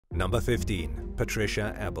Number 15.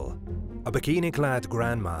 Patricia Ebel. A bikini-clad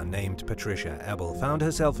grandma named Patricia Ebel found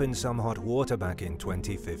herself in some hot water back in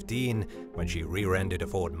 2015 when she rear-ended a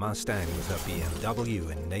Ford Mustang with her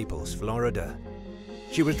BMW in Naples, Florida.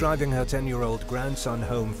 She was driving her 10-year-old grandson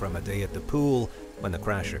home from a day at the pool when the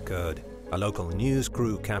crash occurred. A local news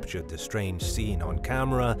crew captured the strange scene on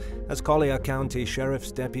camera as Collier County Sheriff's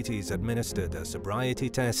deputies administered a sobriety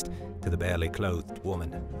test to the barely clothed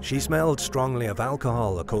woman. She smelled strongly of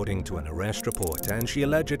alcohol, according to an arrest report, and she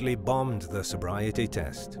allegedly bombed the sobriety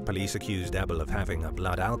test. Police accused Ebel of having a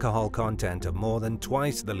blood alcohol content of more than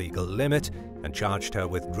twice the legal limit and charged her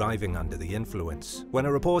with driving under the influence. When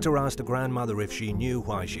a reporter asked the grandmother if she knew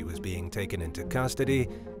why she was being taken into custody,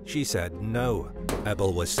 she said no.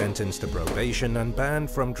 Ebel was sentenced to probation and banned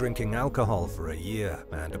from drinking alcohol for a year,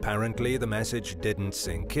 and apparently the message didn't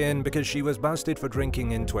sink in because she was busted for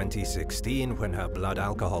drinking in 2016 when her blood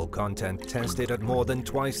alcohol content tested at more than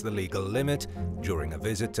twice the legal limit during a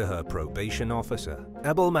visit to her probation officer.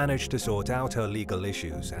 Ebel managed to sort out her legal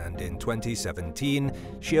issues, and in 2017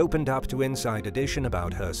 she opened up to Inside Edition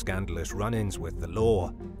about her scandalous run-ins with the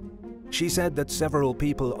law. She said that several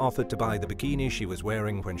people offered to buy the bikini she was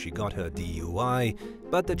wearing when she got her DUI,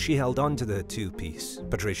 but that she held on to the two-piece.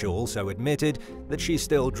 Patricia also admitted that she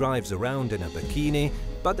still drives around in a bikini,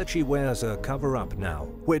 but that she wears a cover-up now,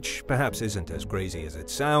 which perhaps isn't as crazy as it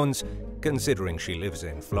sounds, considering she lives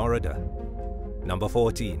in Florida. Number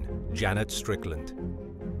 14. Janet Strickland.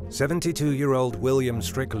 72-year-old William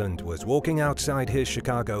Strickland was walking outside his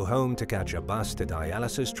Chicago home to catch a bus to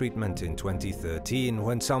dialysis treatment in 2013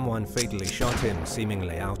 when someone fatally shot him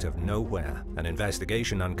seemingly out of nowhere. An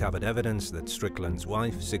investigation uncovered evidence that Strickland's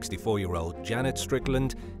wife, 64-year-old Janet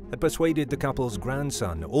Strickland, had persuaded the couple's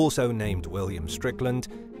grandson, also named William Strickland,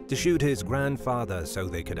 to shoot his grandfather so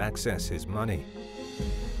they could access his money.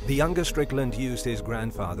 The younger Strickland used his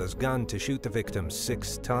grandfather's gun to shoot the victim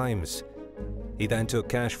 6 times. He then took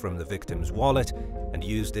cash from the victim's wallet and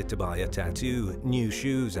used it to buy a tattoo, new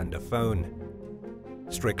shoes, and a phone.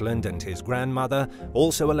 Strickland and his grandmother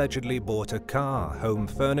also allegedly bought a car, home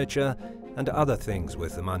furniture, and other things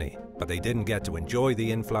with the money, but they didn't get to enjoy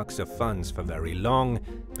the influx of funds for very long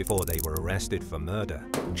before they were arrested for murder.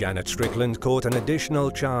 Janet Strickland caught an additional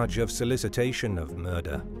charge of solicitation of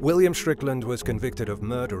murder. William Strickland was convicted of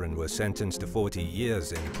murder and was sentenced to 40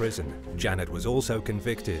 years in prison. Janet was also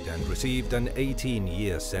convicted and received an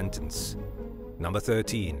 18-year sentence. Number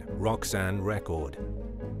 13. Roxanne Record.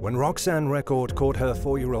 When Roxanne Record caught her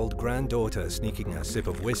 4-year-old granddaughter sneaking a sip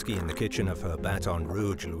of whiskey in the kitchen of her Baton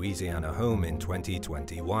Rouge, Louisiana home in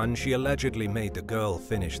 2021, she allegedly made the girl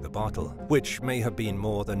finish the bottle, which may have been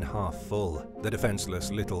more than half full. The defenseless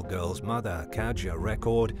little girl's mother, Kaja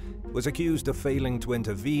Record, was accused of failing to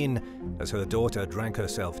intervene as her daughter drank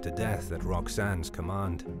herself to death at Roxanne's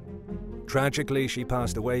command. Tragically, she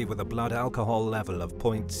passed away with a blood alcohol level of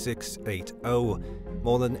 0.680,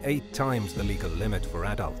 more than 8 times the legal limit for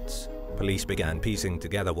adults. Police began piecing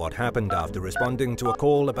together what happened after responding to a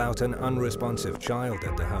call about an unresponsive child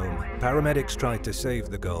at the home. Paramedics tried to save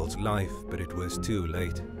the girl's life, but it was too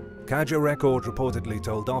late. Kaja Record reportedly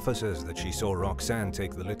told officers that she saw Roxanne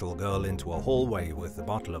take the little girl into a hallway with a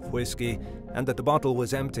bottle of whiskey and that the bottle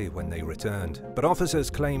was empty when they returned. But officers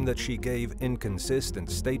claim that she gave inconsistent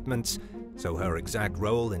statements, so her exact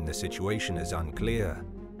role in the situation is unclear.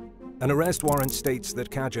 An arrest warrant states that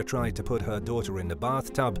Kaja tried to put her daughter in the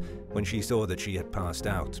bathtub when she saw that she had passed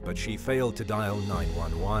out, but she failed to dial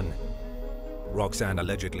 911. Roxanne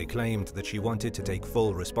allegedly claimed that she wanted to take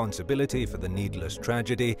full responsibility for the needless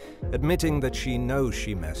tragedy, admitting that she knows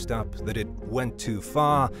she messed up, that it went too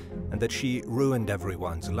far, and that she ruined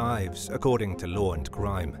everyone's lives, according to Law and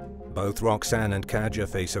Crime. Both Roxanne and Kaja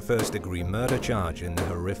face a first-degree murder charge in the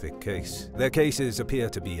horrific case. Their cases appear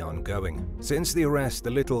to be ongoing. Since the arrest,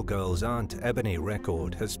 the little girl's aunt, Ebony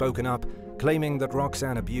Record, has spoken up, claiming that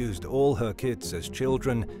Roxanne abused all her kids as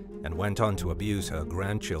children and went on to abuse her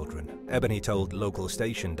grandchildren. Ebony told local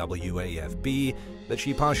station WAFB that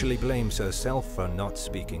she partially blames herself for not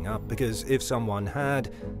speaking up because if someone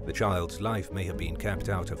had, the child's life may have been kept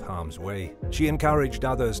out of harm's way. She encouraged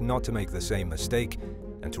others not to make the same mistake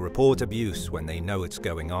and to report abuse when they know it's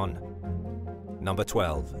going on. Number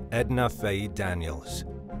 12. Edna Faye Daniels.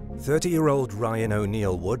 30-year-old Ryan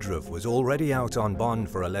O'Neill Woodruff was already out on bond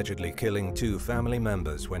for allegedly killing 2 family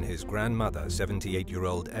members when his grandmother,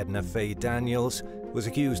 78-year-old Edna Faye Daniels, was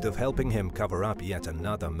accused of helping him cover up yet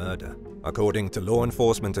another murder. According to law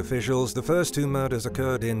enforcement officials, the first two murders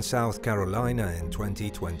occurred in South Carolina in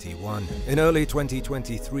 2021. In early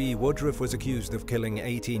 2023, Woodruff was accused of killing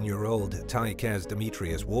 18-year-old Tyquez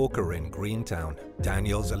Demetrius Walker in Greentown.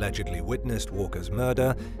 Daniels allegedly witnessed Walker's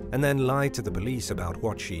murder and then lied to the police about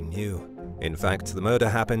what she knew. In fact, the murder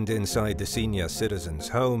happened inside the senior citizen's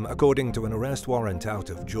home, according to an arrest warrant out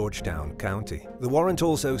of Georgetown County. The warrant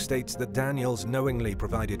also states that Daniels knowingly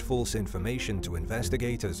provided false information to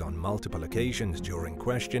investigators on multiple occasions during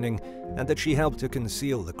questioning, and that she helped to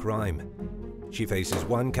conceal the crime. She faces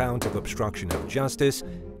 1 count of obstruction of justice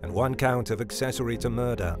and 1 count of accessory to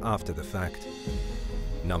murder after the fact.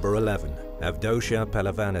 Number 11. Avdosia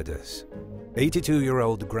Pelavanides.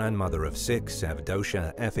 82-year-old grandmother of 6,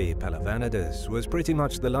 Avdosia Effie Pelavanides, was pretty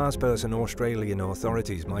much the last person Australian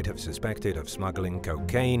authorities might have suspected of smuggling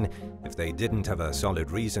cocaine if they didn't have a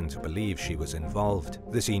solid reason to believe she was involved.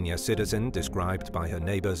 The senior citizen, described by her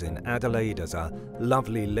neighbours in Adelaide as a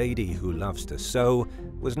lovely lady who loves to sew,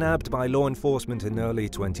 was nabbed by law enforcement in early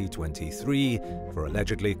 2023 for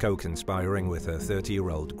allegedly co-conspiring with her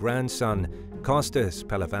 30-year-old grandson, Kostas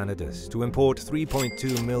Pelavanides, to import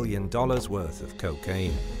 $3.2 million worth of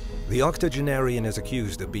cocaine. The octogenarian is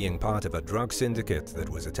accused of being part of a drug syndicate that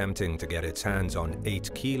was attempting to get its hands on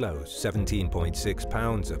 8 kilos, 17.6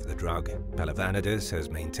 pounds of the drug. Pelavanides has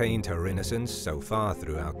maintained her innocence so far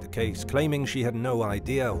throughout the case, claiming she had no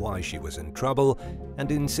idea why she was in trouble and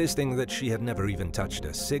insisting that she had never even touched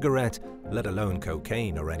a cigarette, let alone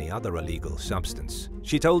cocaine or any other illegal substance.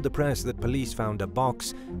 She told the press that police found a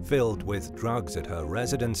box filled with drugs at her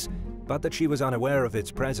residence, but that she was unaware of its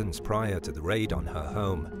presence prior to the raid on her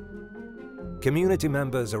home. Community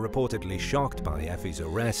members are reportedly shocked by Effie's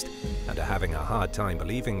arrest and are having a hard time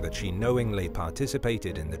believing that she knowingly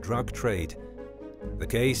participated in the drug trade. The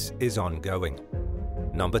case is ongoing.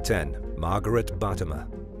 Number 10. Margaret Buttimer.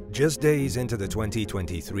 Just days into the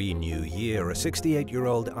 2023 new year, a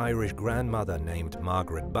 68-year-old Irish grandmother named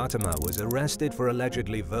Margaret Buttimer was arrested for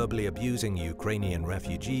allegedly verbally abusing Ukrainian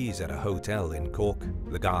refugees at a hotel in Cork.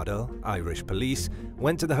 The Garda, Irish police,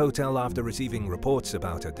 went to the hotel after receiving reports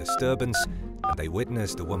about a disturbance, and they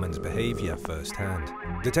witnessed the woman's behavior firsthand.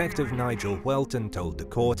 Detective Nigel Welton told the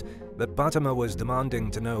court that Buttimer was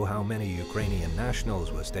demanding to know how many Ukrainian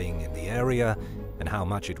nationals were staying in the area and how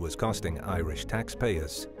much it was costing Irish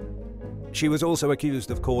taxpayers. She was also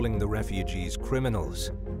accused of calling the refugees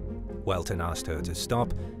criminals. Welton asked her to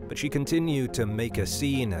stop, but she continued to make a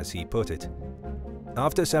scene, as he put it.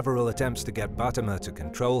 After several attempts to get Buttimer to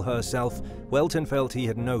control herself, Welton felt he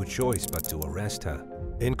had no choice but to arrest her.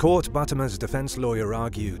 In court, Buttimer's defense lawyer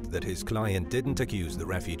argued that his client didn't accuse the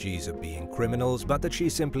refugees of being criminals, but that she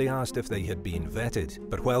simply asked if they had been vetted.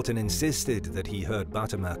 But Welton insisted that he heard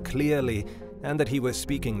Buttimer clearly and that he was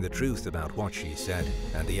speaking the truth about what she said,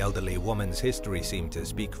 and the elderly woman's history seemed to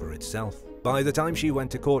speak for itself. By the time she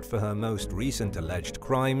went to court for her most recent alleged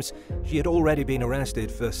crimes, she had already been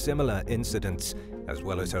arrested for similar incidents, as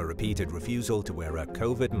well as her repeated refusal to wear a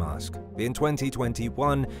COVID mask. In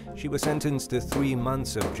 2021, she was sentenced to 3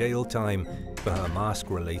 months of jail time for her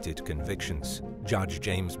mask-related convictions. Judge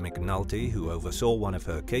James McNulty, who oversaw one of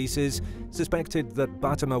her cases, suspected that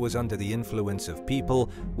Buttimer was under the influence of people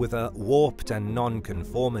with a warped and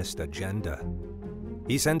non-conformist agenda.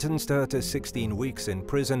 He sentenced her to 16 weeks in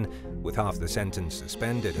prison, with half the sentence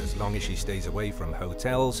suspended as long as she stays away from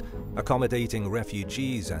hotels accommodating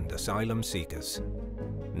refugees and asylum seekers.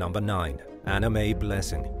 Number 9. Anna Mae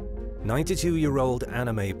Blessing. 92-year-old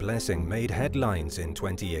Anna Mae Blessing made headlines in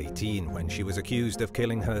 2018 when she was accused of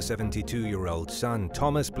killing her 72-year-old son,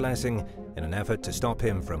 Thomas Blessing, in an effort to stop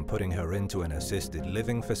him from putting her into an assisted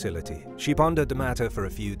living facility. She pondered the matter for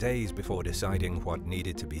a few days before deciding what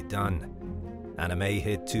needed to be done. Anna Mae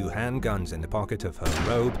hid 2 handguns in the pocket of her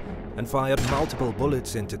robe and fired multiple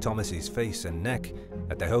bullets into Thomas's face and neck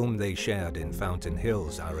at the home they shared in Fountain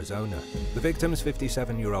Hills, Arizona. The victim's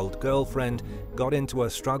 57-year-old girlfriend got into a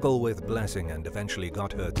struggle with Blessing and eventually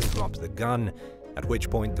got her to drop the gun, at which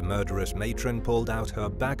point the murderous matron pulled out her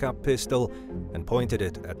backup pistol and pointed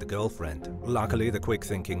it at the girlfriend. Luckily, the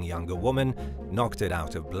quick-thinking younger woman knocked it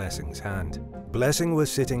out of Blessing's hand. Blessing was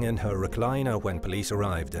sitting in her recliner when police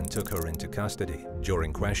arrived and took her into custody.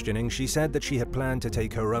 During questioning, she said that she had planned to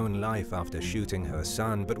take her own life after shooting her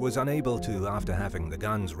son, but was unable to after having the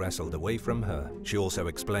guns wrestled away from her. She also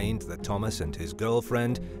explained that Thomas and his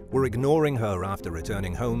girlfriend were ignoring her after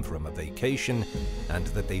returning home from a vacation and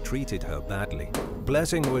that they treated her badly.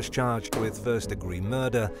 Blessing was charged with first-degree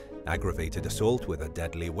murder, aggravated assault with a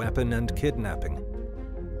deadly weapon, and kidnapping.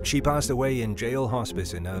 She passed away in jail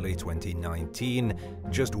hospice in early 2019,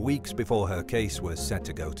 just weeks before her case was set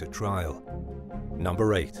to go to trial.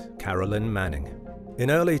 Number 8. Carolyn Manning.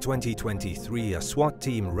 In early 2023, a SWAT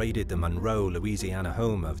team raided the Monroe, Louisiana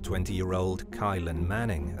home of 20-year-old Kylan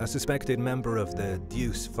Manning, a suspected member of the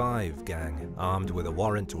Deuce 5 gang, armed with a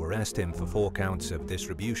warrant to arrest him for 4 counts of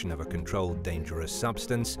distribution of a controlled dangerous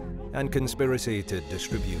substance and conspiracy to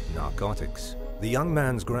distribute narcotics. The young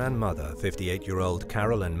man's grandmother, 58-year-old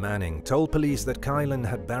Carolyn Manning, told police that Kylan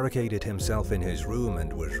had barricaded himself in his room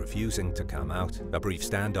and was refusing to come out. A brief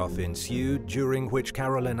standoff ensued, during which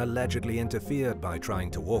Carolyn allegedly interfered by trying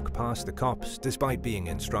to walk past the cops despite being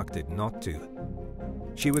instructed not to.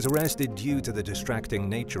 She was arrested due to the distracting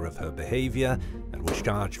nature of her behavior and was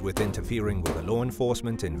charged with interfering with a law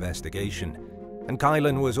enforcement investigation. And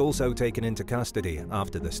Kylan was also taken into custody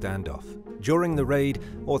after the standoff. During the raid,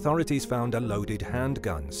 authorities found a loaded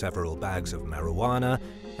handgun, several bags of marijuana,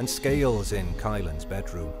 and scales in Kylan's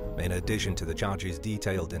bedroom. In addition to the charges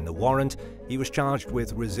detailed in the warrant, he was charged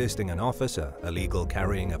with resisting an officer, illegal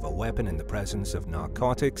carrying of a weapon in the presence of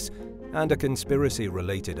narcotics, and a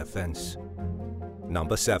conspiracy-related offense.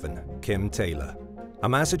 Number 7. Kim Taylor. A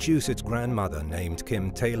Massachusetts grandmother named Kim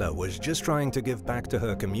Taylor was just trying to give back to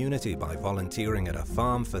her community by volunteering at a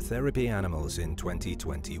farm for therapy animals in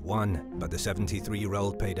 2021. But the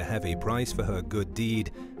 73-year-old paid a heavy price for her good deed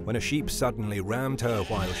when a sheep suddenly rammed her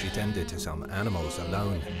while she tended to some animals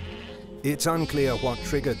alone. It's unclear what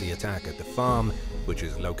triggered the attack at the farm, which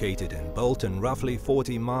is located in Bolton, roughly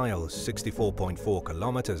 40 miles, 64.4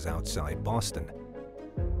 kilometers outside Boston.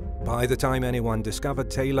 By the time anyone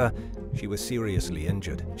discovered Taylor, she was seriously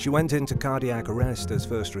injured. She went into cardiac arrest as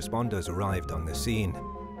first responders arrived on the scene.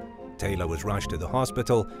 Taylor was rushed to the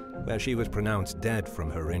hospital, where she was pronounced dead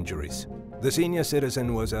from her injuries. The senior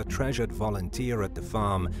citizen was a treasured volunteer at the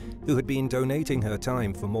farm who had been donating her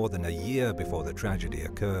time for more than a year before the tragedy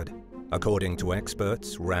occurred. According to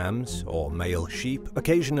experts, rams, or male sheep,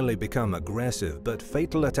 occasionally become aggressive, but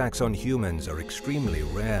fatal attacks on humans are extremely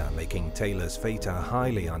rare, making Taylor's fate a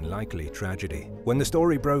highly unlikely tragedy. When the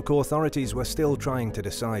story broke, authorities were still trying to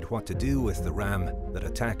decide what to do with the ram that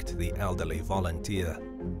attacked the elderly volunteer.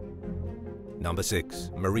 Number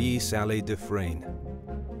 6. Marie Sally Dufresne.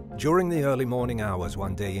 During the early morning hours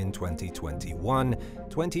one day in 2021,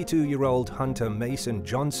 22-year-old Hunter Mason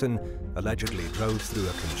Johnson allegedly drove through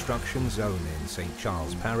a construction zone in St.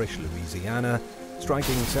 Charles Parish, Louisiana,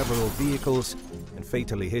 striking several vehicles and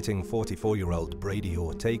fatally hitting 44-year-old Brady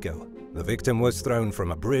Ortego. The victim was thrown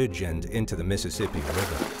from a bridge and into the Mississippi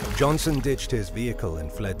River. Johnson ditched his vehicle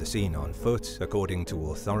and fled the scene on foot, according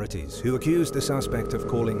to authorities, who accused the suspect of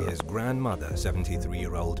calling his grandmother,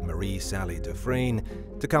 73-year-old Marie Sally Dufresne,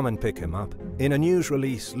 to come and pick him up. In a news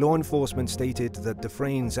release, law enforcement stated that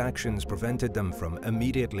Dufresne's actions prevented them from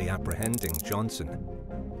immediately apprehending Johnson.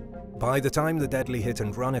 By the time the deadly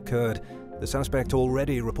hit-and-run occurred, the suspect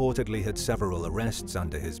already reportedly had several arrests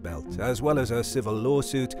under his belt, as well as a civil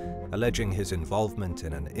lawsuit alleging his involvement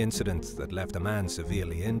in an incident that left a man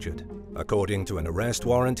severely injured. According to an arrest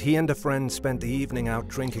warrant, he and a friend spent the evening out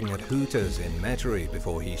drinking at Hooters in Metairie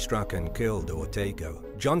before he struck and killed Ortego.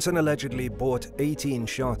 Johnson allegedly bought 18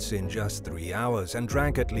 shots in just 3 hours and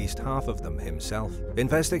drank at least half of them himself.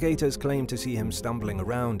 Investigators claim to see him stumbling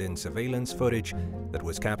around in surveillance footage that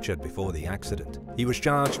was captured before the accident. He was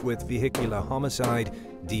charged with vehicular homicide,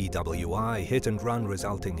 DWI, hit and run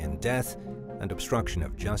resulting in death, and obstruction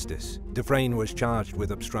of justice. Dufresne was charged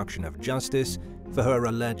with obstruction of justice for her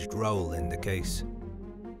alleged role in the case.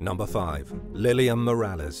 Number 5. Lilian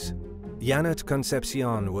Morales. Janet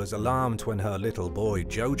Concepcion was alarmed when her little boy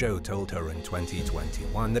Jojo told her in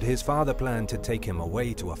 2021 that his father planned to take him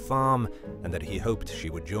away to a farm and that he hoped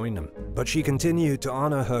she would join him. But she continued to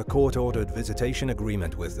honor her court-ordered visitation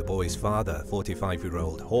agreement with the boy's father,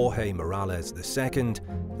 45-year-old Jorge Morales II,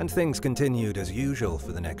 and things continued as usual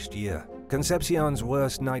for the next year. Concepcion's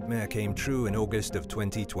worst nightmare came true in August of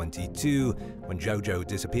 2022 when Jojo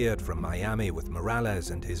disappeared from Miami with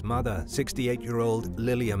Morales and his mother, 68-year-old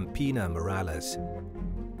Lilian Pina Morales.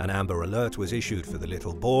 An Amber Alert was issued for the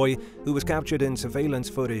little boy, who was captured in surveillance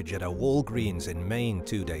footage at a Walgreens in Maine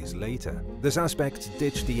 2 days later. The suspects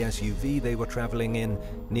ditched the SUV they were traveling in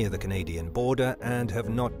near the Canadian border and have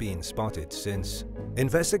not been spotted since.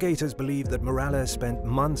 Investigators believe that Morales spent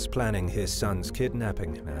months planning his son's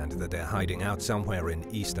kidnapping and that they're hiding out somewhere in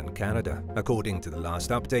eastern Canada. According to the last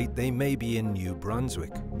update, they may be in New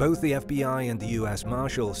Brunswick. Both the FBI and the US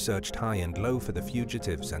Marshals searched high and low for the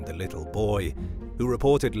fugitives and the little boy, who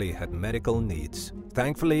reportedly had medical needs.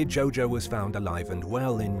 Thankfully, Jojo was found alive and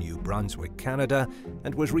well in New Brunswick, Canada,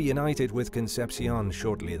 and was reunited with Concepcion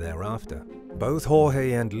shortly thereafter. Both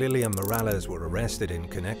Jorge and Lilian Morales were arrested in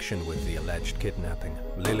connection with the alleged kidnapping.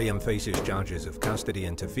 Lilian faces charges of custody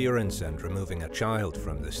interference and removing a child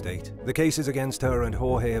from the state. The cases against her and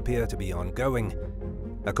Jorge appear to be ongoing.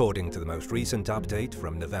 According to the most recent update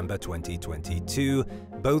from November 2022,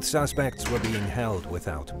 both suspects were being held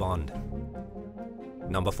without bond.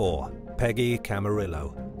 Number 4. Peggy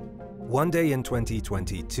Camarillo. One day in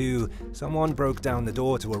 2022, someone broke down the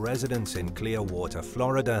door to a residence in Clearwater,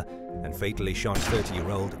 Florida, and fatally shot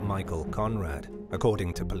 30-year-old Michael Conrad.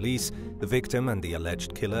 According to police, the victim and the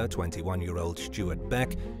alleged killer, 21-year-old Stuart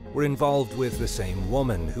Beck, were involved with the same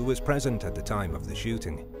woman who was present at the time of the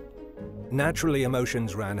shooting. Naturally,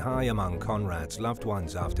 emotions ran high among Conrad's loved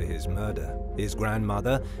ones after his murder. His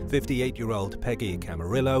grandmother, 58-year-old Peggy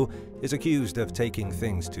Camarillo, is accused of taking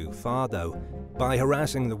things too far, though, by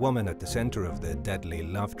harassing the woman at the center of the deadly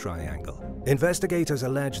love triangle. Investigators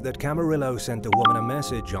allege that Camarillo sent the woman a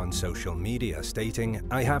message on social media stating,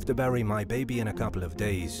 "I have to bury my baby in a couple of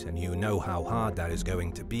days, and you know how hard that is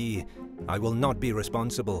going to be. I will not be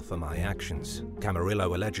responsible for my actions."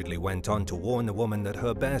 Camarillo allegedly went on to warn the woman that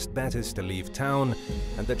her best bet is to leave town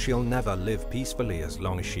and that she'll never live peacefully as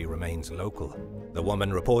long as she remains local. The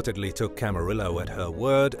woman reportedly took Camarillo at her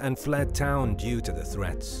word and fled town due to the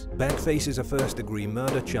threats. Beck faces a first-degree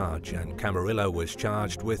murder charge, and Camarillo was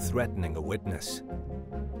charged with threatening a witness.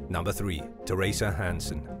 Number 3. Teresa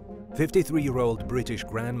Hansen. 53-year-old British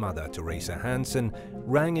grandmother Teresa Hansen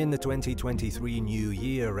rang in the 2023 New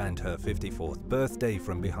Year and her 54th birthday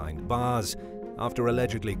from behind bars after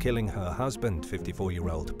allegedly killing her husband,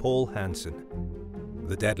 54-year-old Paul Hansen.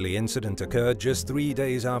 The deadly incident occurred just 3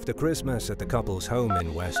 days after Christmas at the couple's home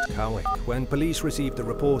in West Cowick, when police received a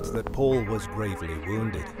report that Paul was gravely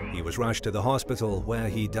wounded. He was rushed to the hospital where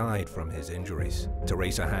he died from his injuries.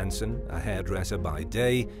 Teresa Hansen, a hairdresser by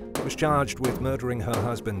day, was charged with murdering her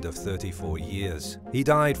husband of 34 years. He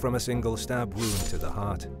died from a single stab wound to the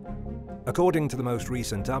heart. According to the most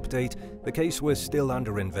recent update, the case was still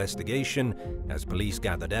under investigation as police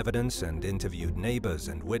gathered evidence and interviewed neighbors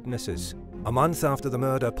and witnesses. A month after the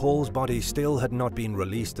murder, Paul's body still had not been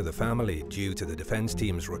released to the family due to the defense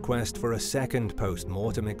team's request for a second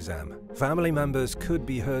post-mortem exam. Family members could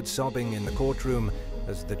be heard sobbing in the courtroom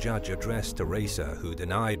as the judge addressed Teresa, who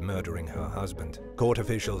denied murdering her husband. Court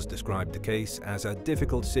officials described the case as a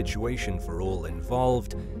difficult situation for all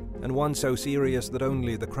involved, and one so serious that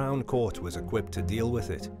only the Crown Court was equipped to deal with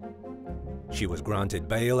it. She was granted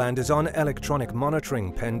bail and is on electronic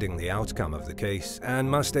monitoring pending the outcome of the case, and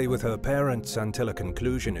must stay with her parents until a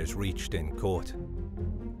conclusion is reached in court.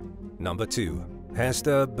 Number 2.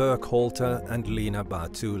 Hester Burkhalter and Lena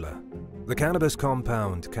Bartula. The cannabis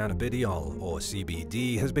compound cannabidiol, or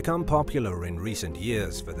CBD, has become popular in recent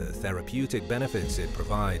years for the therapeutic benefits it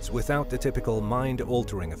provides without the typical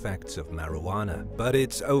mind-altering effects of marijuana, but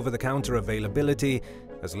its over-the-counter availability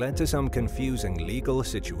has led to some confusing legal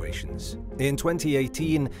situations. In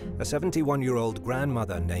 2018, a 71-year-old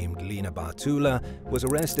grandmother named Lena Bartula was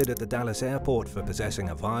arrested at the Dallas airport for possessing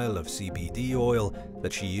a vial of CBD oil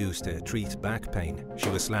that she used to treat back pain. She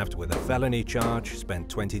was slapped with a felony charge, spent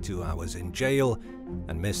 22 hours in jail,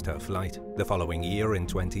 and missed her flight. The following year, in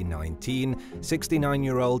 2019,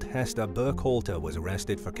 69-year-old Hester Burkhalter was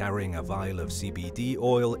arrested for carrying a vial of CBD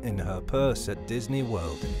oil in her purse at Disney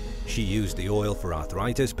World. She used the oil for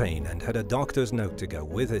arthritis pain and had a doctor's note to go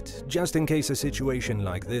with it, just in case a situation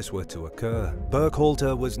like this were to occur.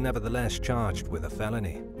 Burkhalter was nevertheless charged with a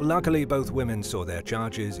felony. Luckily, both women saw their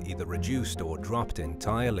charges either reduced or dropped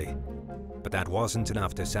entirely. But that wasn't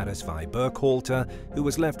enough to satisfy Burkhalter, who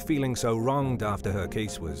was left feeling so wronged after her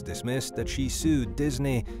case was dismissed that she sued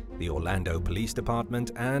Disney, the Orlando Police Department,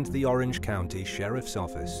 and the Orange County Sheriff's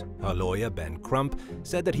Office. Her lawyer, Ben Crump,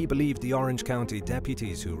 said that he believed the Orange County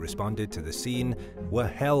deputies who responded to the scene were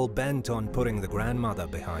hell-bent on putting the grandmother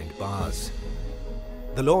behind bars.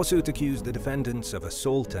 The lawsuit accused the defendants of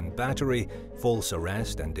assault and battery, false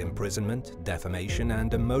arrest and imprisonment, defamation,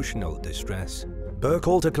 and emotional distress.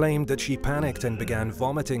 Burkhalter claimed that she panicked and began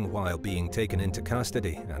vomiting while being taken into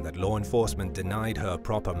custody, and that law enforcement denied her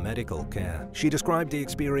proper medical care. She described the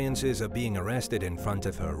experiences of being arrested in front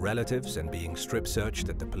of her relatives and being strip-searched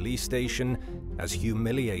at the police station as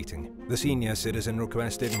humiliating. The senior citizen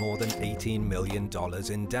requested more than $18 million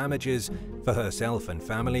in damages for herself and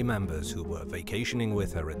family members who were vacationing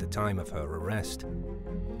with her at the time of her arrest.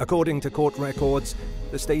 According to court records,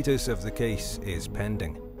 the status of the case is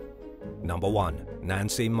pending. Number 1.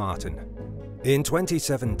 Nancy Martin. In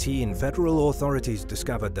 2017, federal authorities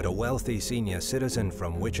discovered that a wealthy senior citizen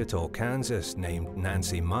from Wichita, Kansas, named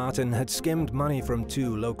Nancy Martin had skimmed money from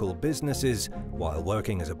 2 local businesses while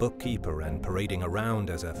working as a bookkeeper and parading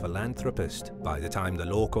around as a philanthropist. By the time the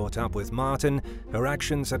law caught up with Martin, her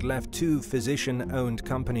actions had left 2 physician-owned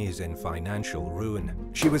companies in financial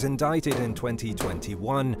ruin. She was indicted in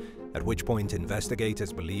 2021, at which point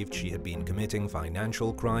investigators believed she had been committing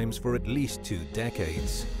financial crimes for at least 2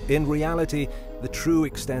 decades. In reality, the true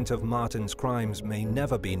extent of Martin's crimes may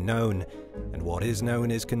never be known, and what is known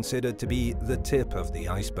is considered to be the tip of the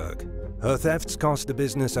iceberg. Her thefts cost the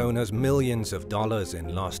business owners millions of dollars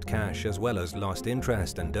in lost cash, as well as lost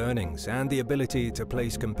interest and earnings, and the ability to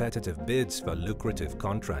place competitive bids for lucrative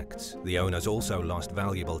contracts. The owners also lost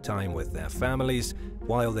valuable time with their families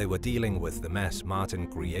while they were dealing with the mess Martin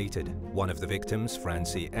created. One of the victims,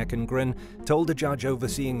 Francie Eckengren, told the judge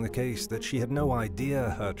overseeing the case that she had no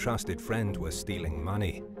idea her trusted friend was stealing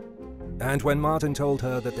money. And when Martin told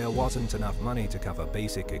her that there wasn't enough money to cover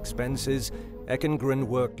basic expenses, Eckengren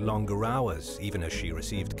worked longer hours, even as she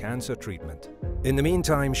received cancer treatment. In the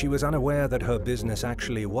meantime, she was unaware that her business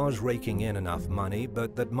actually was raking in enough money,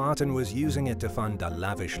 but that Martin was using it to fund a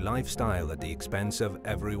lavish lifestyle at the expense of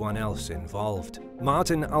everyone else involved.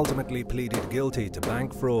 Martin ultimately pleaded guilty to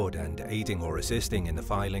bank fraud and aiding or assisting in the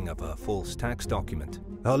filing of a false tax document.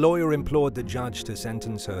 Her lawyer implored the judge to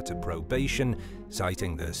sentence her to probation,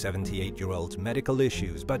 citing the 78-year-old's medical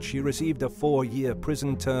issues, but she received a 4-year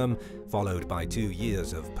prison term, followed by 2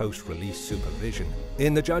 years of post-release supervision.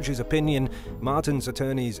 In the judge's opinion, Martin's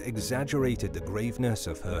attorneys exaggerated the graveness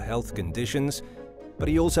of her health conditions, but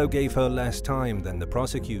he also gave her less time than the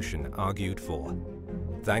prosecution argued for.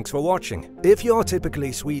 Thanks for watching. If your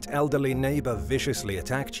typically sweet elderly neighbor viciously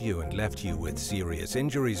attacked you and left you with serious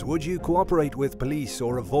injuries, would you cooperate with police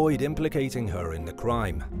or avoid implicating her in the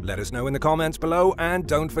crime? Let us know in the comments below, and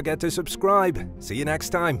don't forget to subscribe. See you next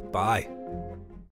time. Bye.